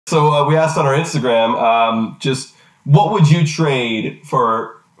So we asked on our Instagram, just what would you trade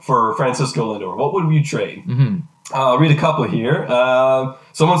for Francisco Lindor? What would you trade? I'll read a couple here.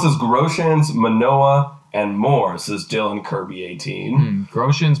 Someone says Groshans, Manoah, and more, says Dylan Kirby 18.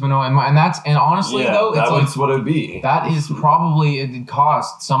 Groshans, Manoah, and honestly though, that it's was what it would be. That is probably, it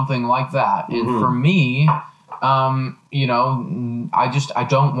cost something like that. And for me, you know, I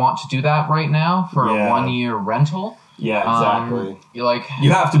don't want to do that right now for a 1 year rental. Yeah, exactly.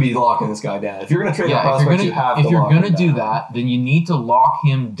 You have to be locking this guy down. If you're going to trade a prospect, you have to lock him down. If you're going to do that, then you need to lock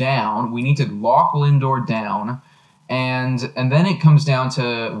him down. We need to lock Lindor down. And then it comes down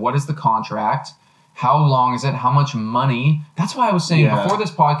to, what is the contract? How long is it? How much money? That's why I was saying before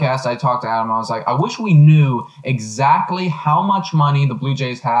this podcast, I talked to Adam. I was like, I wish we knew exactly how much money the Blue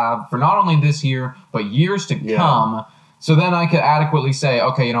Jays have for not only this year, but years to come. So then I could adequately say,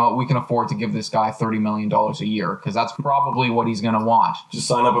 okay, you know what, we can afford to give this guy $30 million a year, because that's probably what he's going to want. Just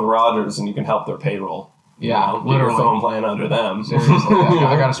sign up with Rogers and you can help their payroll. Yeah, literally. Get your phone plan under them. Seriously,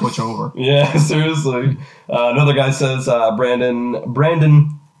 I got to switch over. Yeah, seriously. Another guy says,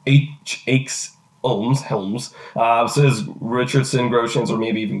 Brandon H. Helms says Richardson, Groshans, or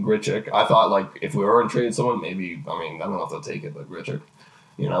maybe even Grichuk. I thought, like, if we were going to trade someone, maybe, I mean, I don't know if they'll take it, but Grichuk.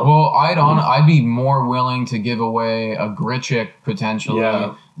 You know? Well, I'd be more willing to give away a Grichuk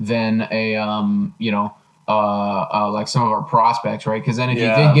potentially than a like some of our prospects, right? Because then if you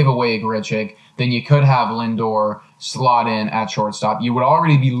did give away a Grichuk, then you could have Lindor slot in at shortstop. You would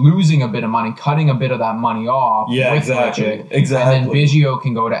already be losing a bit of money, cutting a bit of that money off. Yeah, with Grichuk. Exactly. And then Biggio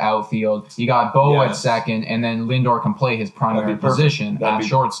can go to outfield. You got Bo at second, and then Lindor can play his primary position at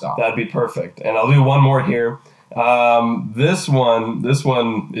shortstop. That'd be perfect. And I'll do one more here. This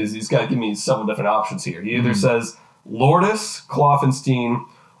one is, he's got to give me several different options here. He either says Lourdes, Kloffenstein,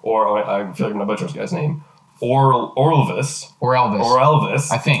 or I feel like I'm going to butcher this guy's name, or Elvis.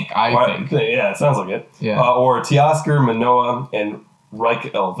 I think. Yeah, it sounds like it. Yeah. Or Teoscar, Manoah, and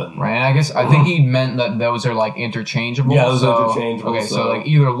Elvin. Right, and I think he meant that those are like interchangeable. Yeah, those are interchangeable. Okay, so like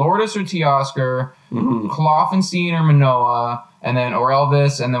either Lourdes or Teoscar, Kloffenstein or Manoah, and then or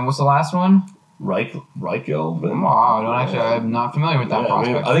Elvis, and then what's the last one? Elvin. Wow, I'm not familiar with that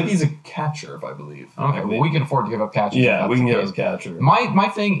prospect. I think he's a catcher, if I believe. Okay, well, we can afford to give up catchers. Yeah, we can give up catcher. My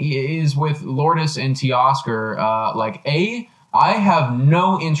thing is with Lourdes and Teoscar, I have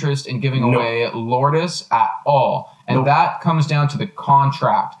no interest in giving away Lourdes at all. And that comes down to the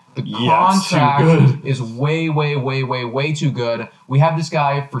contract. The contract is way, way, way, way, way too good. We have this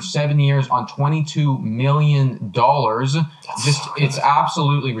guy for 7 years on $22 million. It's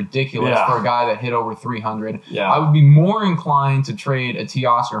absolutely ridiculous for a guy that hit over 300. I would be more inclined to trade a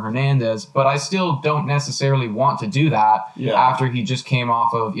Teoscar Hernandez, but I still don't necessarily want to do that after he just came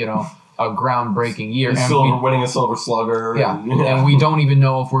off of, you know, a groundbreaking year. Winning a Silver Slugger. And we don't even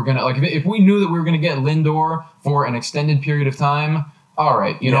know if we're going to, like, if we knew that we were going to get Lindor for an extended period of time, all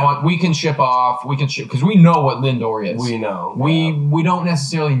right, you know what? We can ship off. We can ship because we know what Lindor is. We know. We don't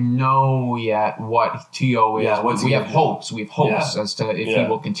necessarily know yet what T.O. is. Yeah, we have hopes. We have hopes as to if he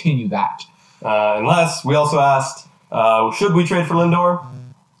will continue that. Unless we also asked, should we trade for Lindor?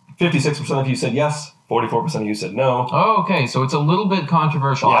 56% of you said yes. 44% of you said no. Oh, okay, so it's a little bit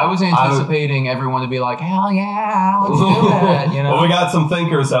controversial. I was anticipating everyone to be like, hell yeah, let's do that. You know? Well, we got some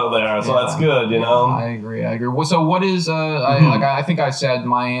thinkers out there, so that's good, you know? I agree. So what is, I think I said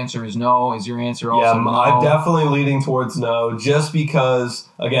my answer is no. Is your answer also no? I'm definitely leaning towards no, just because,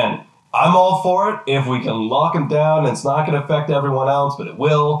 again, I'm all for it if we can lock him down and it's not going to affect everyone else, but it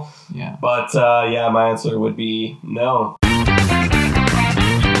will. Yeah. But, my answer would be no.